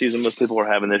snow goose season most people are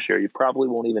having this year. You probably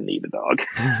won't even need a dog.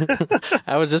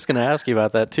 I was just going to ask you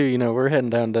about that too. We're heading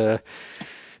down to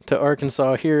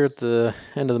Arkansas here at the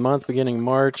end of the month, beginning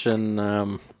March.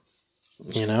 And,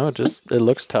 it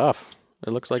looks tough. It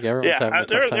looks like everyone's having a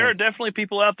tough time. There are definitely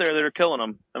people out there that are killing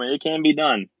them. I mean, it can be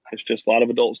done. It's just a lot of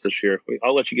adults this year.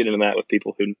 I'll let you get into that with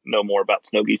people who know more about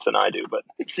snow geese than I do, but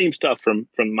it seems tough from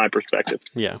my perspective.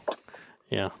 Yeah,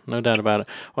 no doubt about it.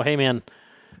 Well, hey, man,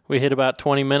 we hit about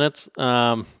 20 minutes.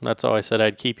 That's all I said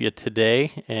I'd keep you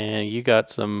today, and you got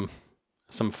some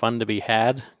fun to be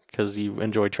had because you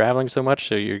enjoy traveling so much,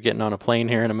 so you're getting on a plane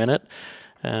here in a minute.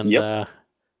 And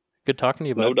good talking to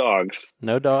you, bud.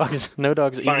 No dogs.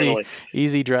 Finally.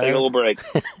 Easy drive. Take a little break.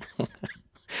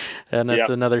 And that's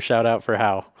another shout out for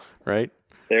Hal, right?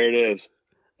 There it is.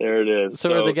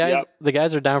 So are the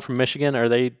guys are down from Michigan? Are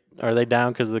they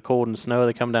down because of the cold and snow?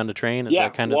 They come down to train? Is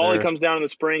that kind of Wally comes down in the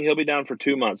spring. He'll be down for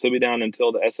 2 months. He'll be down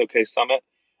until the SOK Summit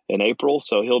in April.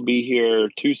 So he'll be here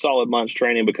 2 solid months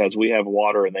training because we have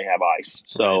water and they have ice.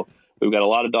 So we've got a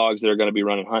lot of dogs that are going to be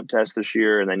running hunt tests this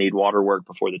year, and they need water work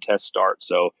before the tests start.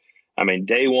 So, I mean,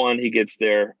 day one, he gets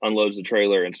there, unloads the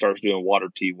trailer, and starts doing water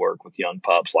tea work with young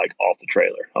pups, like off the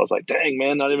trailer. I was like, dang,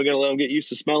 man, not even going to let him get used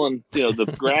to smelling,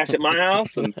 the grass at my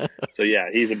house. And so, yeah,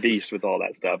 he's a beast with all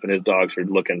that stuff. And his dogs are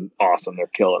looking awesome. They're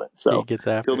killing it. So he gets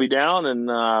after he'll be down, and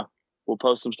we'll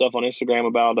post some stuff on Instagram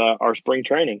about our spring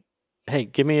training. Hey,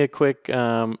 give me a quick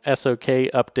SOK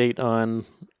update on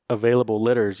available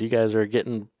litters. You guys are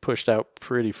getting pushed out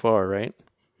pretty far, right?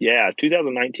 Yeah,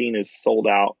 2019 is sold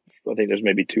out. I think there's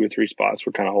maybe 2 or 3 spots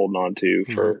we're kind of holding on to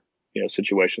for,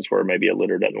 situations where maybe a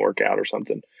litter doesn't work out or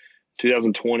something.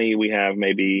 2020, we have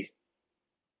maybe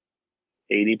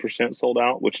 80% sold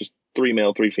out, which is 3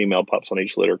 male, 3 female pups on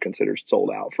each litter considered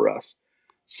sold out for us.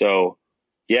 So,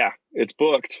 yeah, it's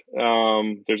booked.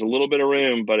 There's a little bit of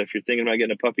room, but if you're thinking about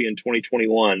getting a puppy in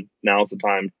 2021, now's the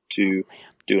time to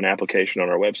do an application on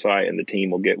our website, and the team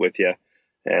will get with you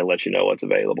and let you know what's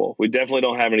available. We definitely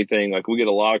don't have anything. Like, we get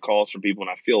a lot of calls from people, and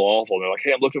I feel awful. They're like,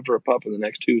 hey, I'm looking for a pup in the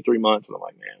next 2-3 months. And I'm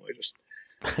like, man, we just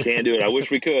can't do it. I wish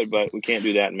we could, but we can't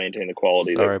do that and maintain the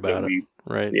quality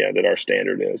that our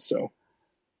standard is. So,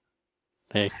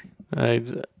 hey, I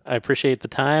appreciate the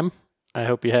time. I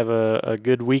hope you have a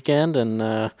good weekend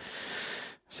and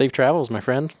safe travels, my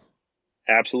friend.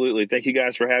 Absolutely. Thank you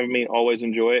guys for having me. Always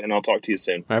enjoy it, and I'll talk to you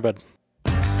soon. All right, bud.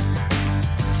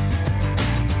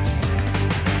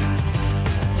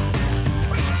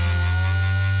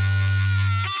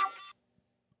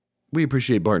 We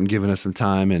appreciate Barton giving us some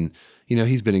time, and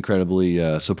he's been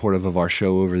incredibly supportive of our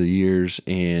show over the years,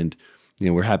 and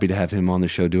we're happy to have him on the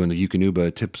show doing the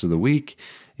Eukanuba tips of the week,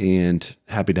 and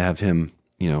happy to have him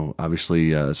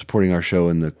obviously supporting our show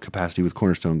in the capacity with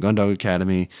Cornerstone Gundog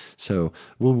Academy. So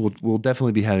we'll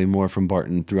definitely be having more from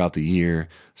Barton throughout the year.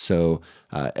 So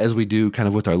as we do kind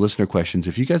of with our listener questions,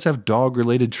 if you guys have dog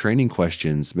related training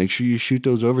questions, make sure you shoot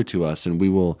those over to us, and we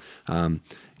will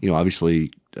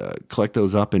obviously collect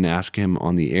those up and ask him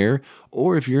on the air.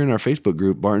 Or if you're in our Facebook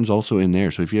group, Barton's also in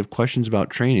there. So if you have questions about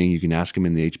training, you can ask him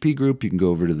in the HP group. You can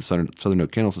go over to the Southern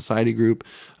Oak Kennel Society group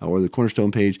or the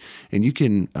Cornerstone page, and you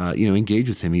can engage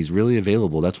with him. He's really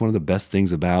available. That's one of the best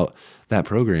things about that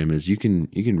program is you can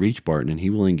reach Barton and he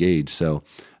will engage. So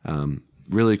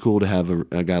really cool to have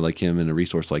a guy like him and a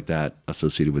resource like that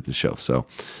associated with the show. So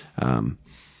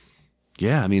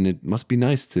it must be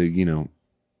nice to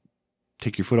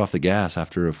take your foot off the gas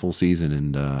after a full season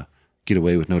and get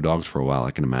away with no dogs for a while, I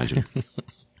can imagine.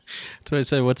 That's what I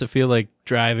said. What's it feel like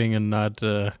driving and not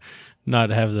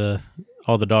have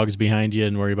all the dogs behind you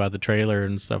and worry about the trailer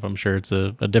and stuff? I'm sure it's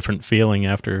a different feeling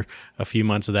after a few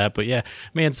months of that. But yeah,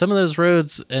 man, some of those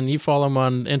roads, and you follow them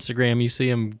on Instagram, you see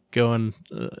them going,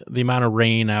 the amount of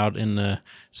rain out in the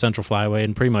Central Flyway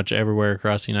and pretty much everywhere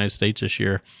across the United States this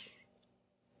year.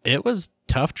 It was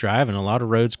tough driving. A lot of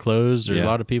roads closed. There's a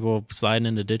lot of people sliding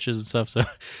into ditches and stuff.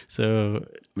 So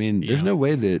I mean, there's no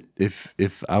way that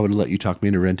if I would have let you talk me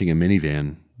into renting a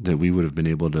minivan, that we would have been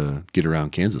able to get around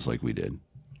Kansas like we did.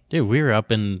 Dude, we were up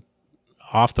and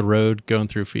off the road going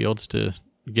through fields to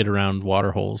get around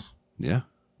water holes. Yeah.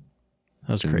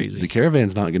 That was crazy. The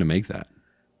caravan's not going to make that.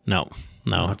 No,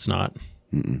 it's not.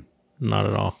 Mm-mm. Not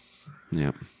at all.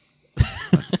 Yeah.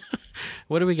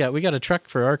 What do we got? We got a truck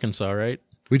for Arkansas, right?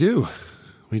 We do.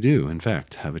 In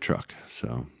fact, have a truck.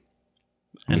 So,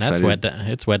 and that's wet.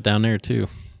 It's wet down there too.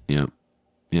 Yep.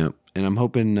 And I'm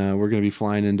hoping we're going to be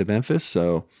flying into Memphis.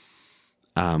 So,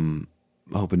 I'm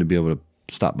hoping to be able to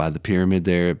stop by the pyramid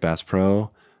there at Bass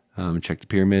Pro, check the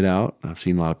pyramid out. I've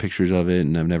seen a lot of pictures of it,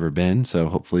 and I've never been. So,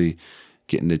 hopefully,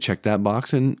 getting to check that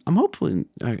box. And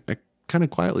I kind of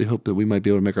quietly hope that we might be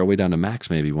able to make our way down to Max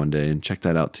maybe one day and check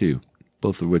that out too.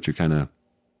 Both of which are kind of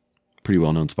pretty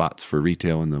well-known spots for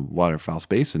retail in the waterfowl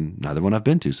space, and neither one I've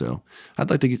been to. So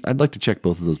I'd like to check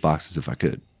both of those boxes if I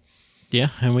could. Yeah,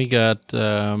 and we got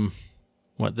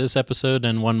this episode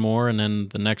and one more, and then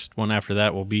the next one after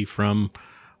that will be from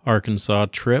Arkansas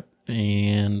trip,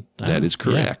 and that is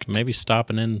correct. Yeah, maybe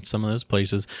stopping in some of those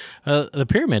places. The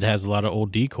pyramid has a lot of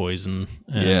old decoys and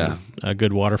a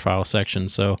good waterfowl section,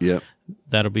 so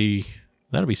that'll be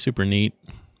super neat.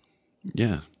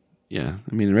 Yeah.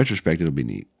 I mean, in retrospect, it'll be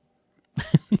neat.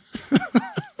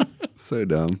 So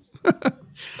dumb.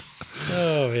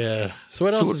 Oh yeah. So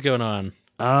what else is going on?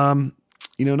 Not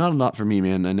a lot for me,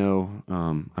 man. I know.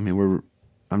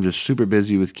 I'm just super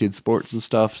busy with kids sports and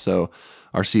stuff. So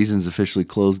our season's officially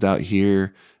closed out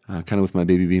here. Kind of with my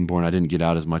baby being born, I didn't get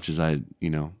out as much as I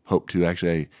hoped to.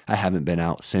 Actually, I haven't been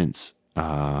out since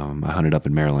I hunted up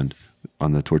in Maryland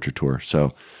on the torture tour.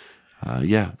 So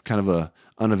kind of a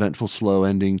uneventful, slow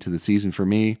ending to the season for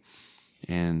me.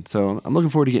 And so I'm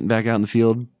looking forward to getting back out in the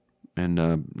field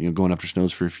and going after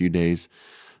snows for a few days.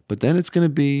 But then it's going to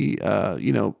be, it's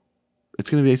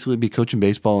going to basically be coaching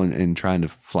baseball and trying to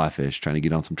fly fish, trying to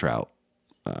get on some trout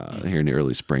here in the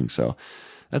early spring. So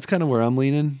that's kind of where I'm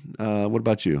leaning. What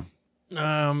about you?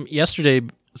 Yesterday,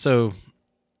 so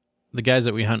the guys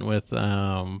that we hunt with,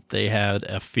 they had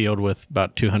a field with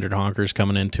about 200 honkers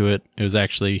coming into it. It was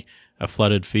actually a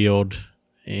flooded field,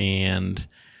 and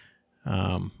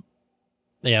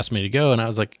they asked me to go, and I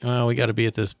was like, oh, we got to be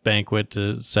at this banquet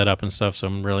to set up and stuff, so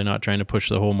I'm really not trying to push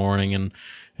the whole morning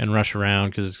and rush around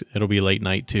because it'll be late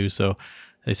night too. So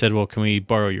they said, well, can we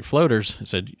borrow your floaters? I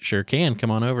said, sure can.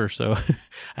 Come on over. So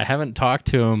I haven't talked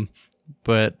to them,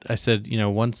 but I said,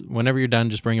 whenever you're done,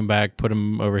 just bring them back, put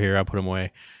them over here. I'll put them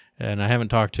away. And I haven't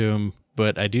talked to them,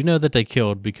 but I do know that they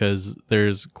killed because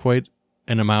there's quite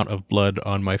an amount of blood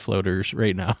on my floaters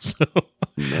right now. So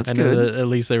That's I know good. that at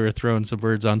least they were throwing some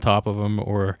birds on top of them,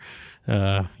 or,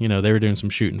 they were doing some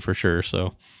shooting for sure.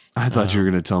 So I thought you were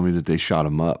going to tell me that they shot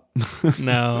him up.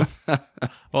 no.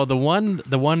 Well, the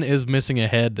one is missing a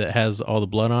head that has all the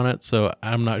blood on it. So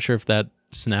I'm not sure if that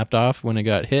snapped off when it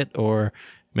got hit, or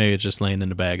maybe it's just laying in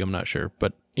the bag. I'm not sure,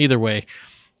 but either way,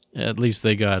 at least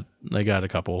they got a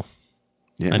couple.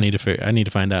 Yeah. I need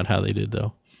to find out how they did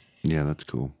though. Yeah, that's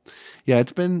cool. Yeah,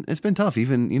 it's been tough,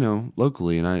 even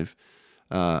locally, and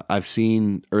I've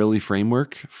seen early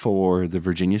framework for the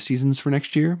Virginia seasons for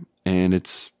next year, and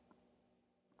it's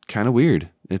kind of weird.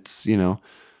 It's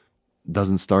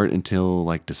doesn't start until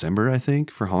like December, I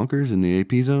think, for honkers in the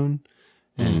AP zone,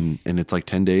 and it's like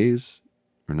 10 days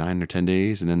or 9 or 10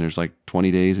 days, and then there's like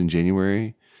 20 days in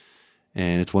January,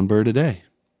 and it's one bird a day,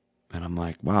 and I'm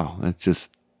like, wow, that's just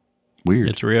weird.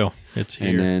 It's real. It's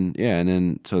here. And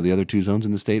then so the other two zones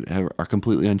in the state are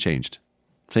completely unchanged.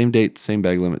 Same dates, same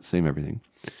bag limits, same everything.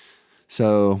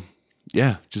 So,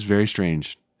 yeah, just very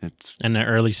strange. And the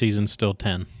early season's still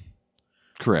 10.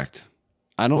 Correct.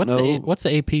 I don't know. What's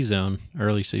the AP zone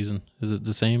early season? Is it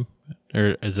the same,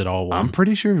 or is it all one? I'm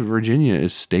pretty sure Virginia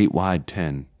is statewide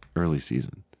 10 early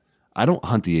season. I don't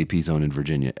hunt the AP zone in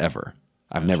Virginia ever.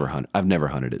 I've never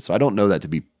hunted it, so I don't know that to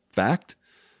be fact.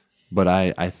 But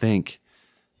I think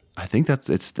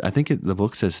the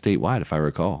book says statewide, if I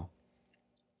recall.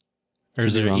 Or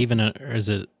is there even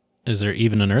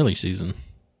an early season?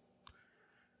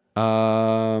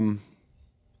 I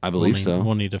believe so.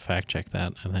 We'll need to fact check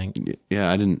that, I think. Yeah,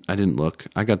 I didn't look.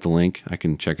 I got the link. I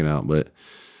can check it out, but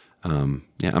I'm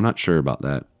not sure about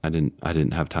that. I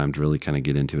didn't have time to really kind of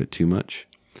get into it too much.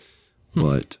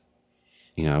 But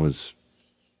I was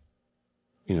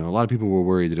a lot of people were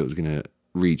worried that it was going to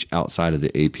reach outside of the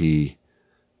AP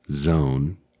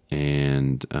zone,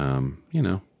 and I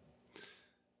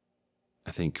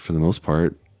think for the most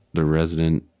part the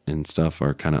resident and stuff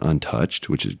are kind of untouched,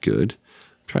 which is good. I'm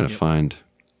trying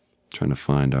to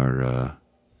find our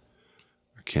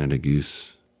Canada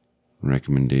Goose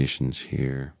recommendations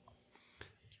here.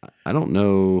 I don't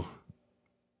know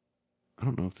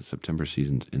if the September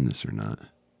season's in this or not.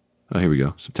 Oh, here we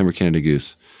go. September Canada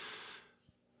Goose.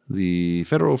 The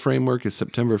federal framework is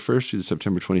September 1st through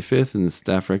September 25th, and the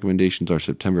staff recommendations are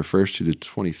September 1st through the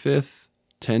 25th,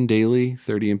 10 daily,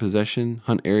 30 in possession,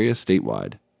 hunt area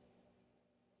statewide.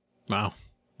 Wow.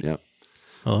 Yep.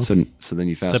 Well, so then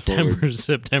you fast forward.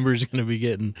 September's going to be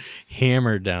getting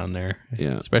hammered down there,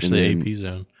 yeah, especially the AP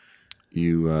zone.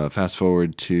 You fast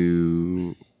forward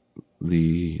to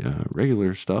the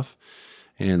regular stuff,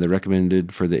 and the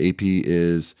recommended for the AP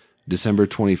is December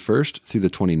 21st through the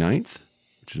 29th.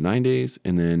 Which is 9 days,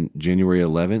 and then January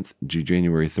 11th to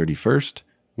January 31st,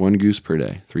 1 goose per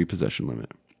day, 3 possession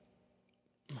limit.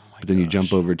 But then you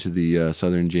jump over to the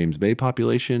southern James Bay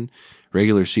population.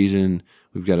 Regular season,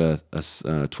 we've got a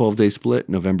 12-day split,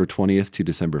 November 20th to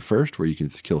December 1st, where you can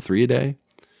kill 3 a day.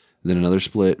 Then another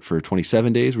split for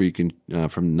 27 days, where you can,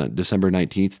 from December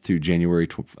 19th to January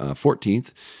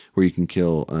 14th, where you can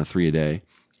kill 3 a day.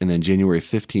 And then January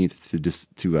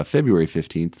 15th to February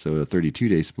 15th, so a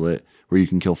 32-day split, where you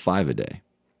can kill 5 a day.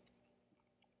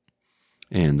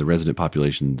 And the resident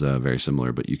population's very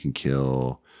similar, but you can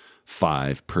kill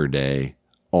 5 per day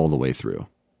all the way through.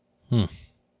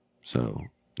 So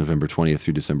November 20th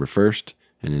through December 1st,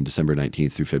 and then December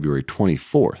 19th through February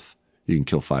 24th, you can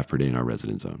kill 5 per day in our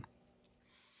resident zone.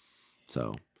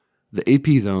 So the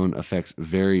AP zone affects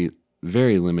very,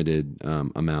 very limited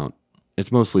amount.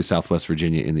 It's mostly Southwest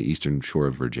Virginia and the eastern shore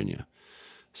of Virginia.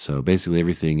 So basically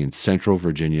everything in central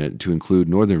Virginia, to include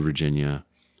northern Virginia,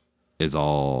 is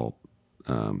all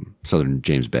southern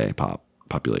James Bay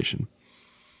population.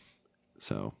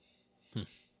 So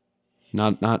it's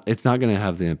not going to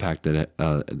have the impact that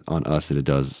on us that it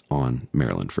does on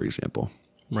Maryland, for example.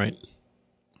 Right.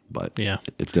 but Yeah.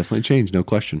 it's definitely changed, no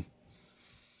question.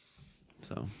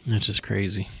 So It's just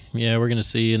crazy. Yeah, we're going to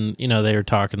see. And, they were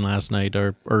talking last night,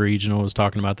 our regional was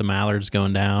talking about the mallards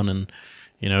going down. And,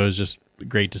 it was just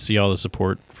great to see all the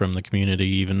support from the community,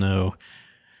 even though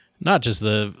not just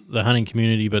the hunting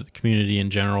community, but the community in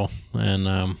general.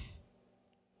 And,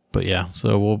 but yeah,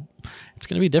 so it's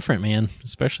going to be different, man,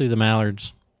 especially the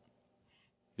mallards.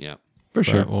 Yeah, for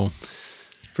sure.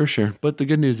 For sure. But the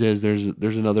good news is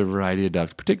there's another variety of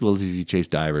ducks, particularly if you chase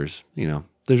divers.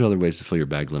 There's other ways to fill your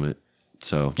bag limit.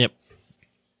 So yep,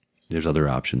 there's other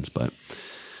options. But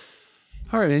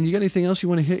all right, man, you got anything else you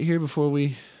want to hit here before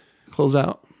we close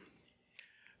out?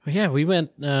 Well, yeah, we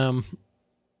went to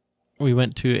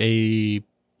a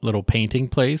little painting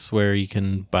place where you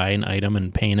can buy an item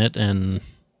and paint it, and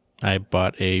I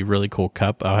bought a really cool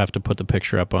cup. I'll have to put the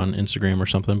picture up on Instagram or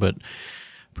something, but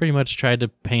pretty much tried to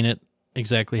paint it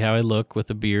exactly how I look with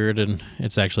a beard, and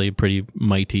it's actually a pretty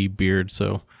mighty beard,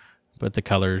 but the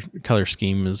color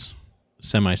scheme is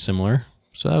semi-similar.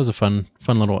 So that was a fun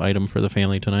little item for the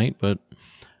family tonight. But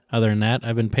other than that,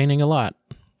 I've been painting a lot.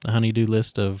 The honey-do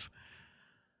list of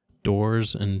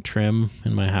doors and trim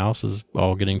in my house is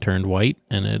all getting turned white,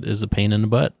 and it is a pain in the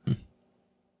butt.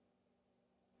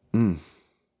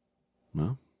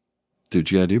 Well, do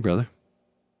what you gotta do, brother.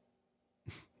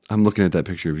 I'm looking at that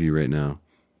picture of you right now.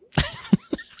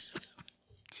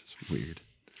 It's just weird.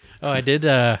 Oh, I did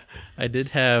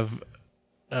have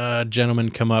a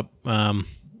gentleman come up.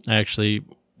 Actually,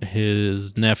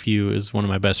 his nephew is one of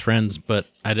my best friends, but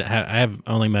I have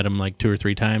only met him like 2 or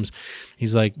 3 times.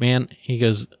 He's like, man, he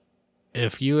goes,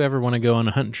 if you ever want to go on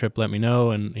a hunting trip, let me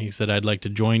know. And he said, I'd like to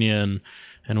join you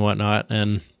and whatnot.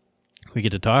 And we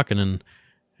get to talking,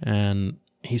 and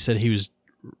he said he was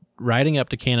riding up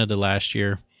to Canada last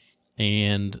year,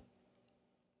 and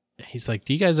he's like,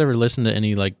 do you guys ever listen to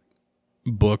any like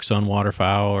books on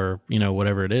waterfowl or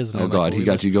whatever it is? And oh God, like, well, he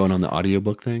got you going on the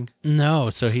audiobook thing? No.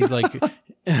 So he's like,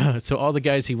 so all the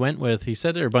guys he went with, he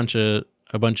said they're a bunch of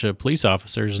police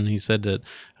officers, and he said that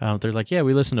they're like, yeah,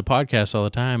 we listen to podcasts all the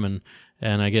time.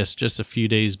 And I guess just a few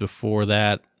days before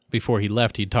he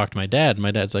left, he talked to my dad, and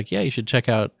my dad's like, yeah, you should check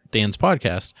out Dan's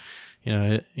podcast. He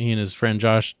and his friend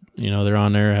Josh, they're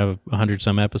on there, have 100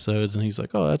 some episodes, and he's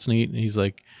like, oh, that's neat. And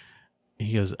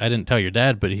he goes, I didn't tell your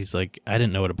dad, but he's like, I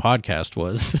didn't know what a podcast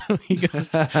was. He goes,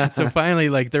 so finally,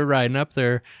 like, they're riding up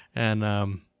there, and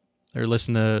they're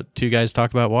listening to 2 guys talk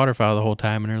about waterfowl the whole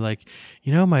time, and they're like,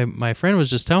 my friend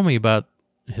was just telling me about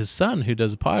his son who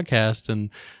does a podcast, and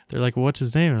they're like, well, what's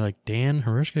his name? They're like, Dan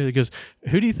Harushka. He goes,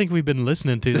 who do you think we've been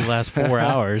listening to the last 4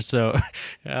 hours? So,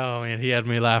 oh man, he had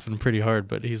me laughing pretty hard,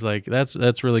 but he's like,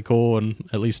 that's really cool, and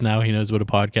at least now he knows what a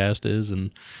podcast is,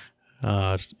 and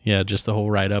yeah, just the whole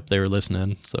ride up they were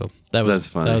listening. So that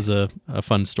was a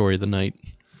fun story of the night.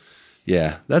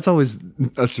 Yeah, that's always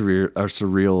a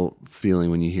surreal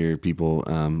feeling when you hear people.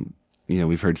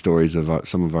 We've heard stories of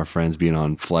some of our friends being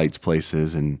on flights,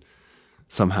 places, and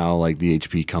somehow like the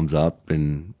HP comes up,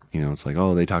 and it's like,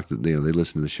 oh, they they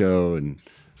listen to the show, and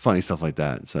funny stuff like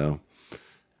that. So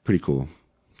pretty cool.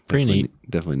 Pretty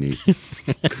definitely neat.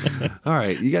 All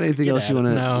right, you got anything else you want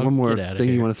to? One more thing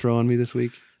you want to throw on me this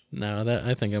week? No,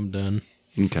 I think I'm done.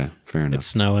 Okay, fair enough. It's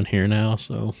snowing here now,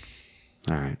 so.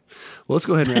 All right. Well, let's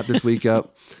go ahead and wrap this week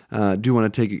up. Do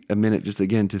want to take a minute just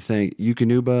again to thank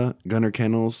Eukanuba, Gunner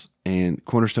Kennels, and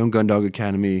Cornerstone Gundog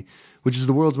Academy, which is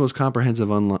the world's most comprehensive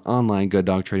online gun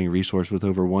dog training resource with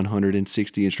over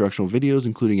 160 instructional videos,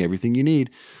 including everything you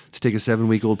need to take a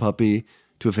 7-week-old puppy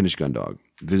to a finished gun dog.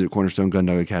 Visit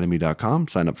cornerstonegundogacademy.com,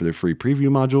 sign up for their free preview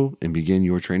module, and begin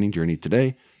your training journey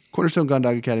today. Cornerstone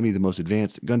Gundog Academy, the most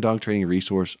advanced gun dog training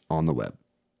resource on the web.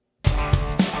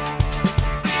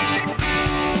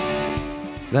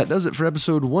 That does it for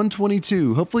episode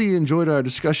 122. Hopefully you enjoyed our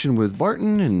discussion with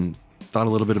Barton and thought a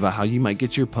little bit about how you might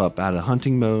get your pup out of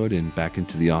hunting mode and back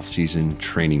into the off-season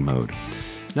training mode.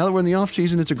 Now that we're in the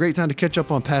off-season, it's a great time to catch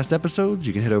up on past episodes.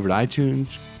 You can head over to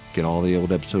iTunes, get all the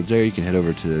old episodes there. You can head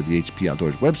over to the HP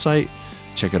Outdoors website,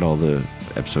 check out all the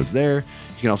episodes there.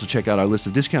 You can also check out our list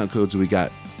of discount codes that we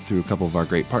got through a couple of our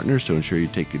great partners, so ensure you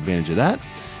take advantage of that.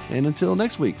 And until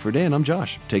next week, for Dan, I'm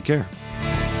Josh. Take care.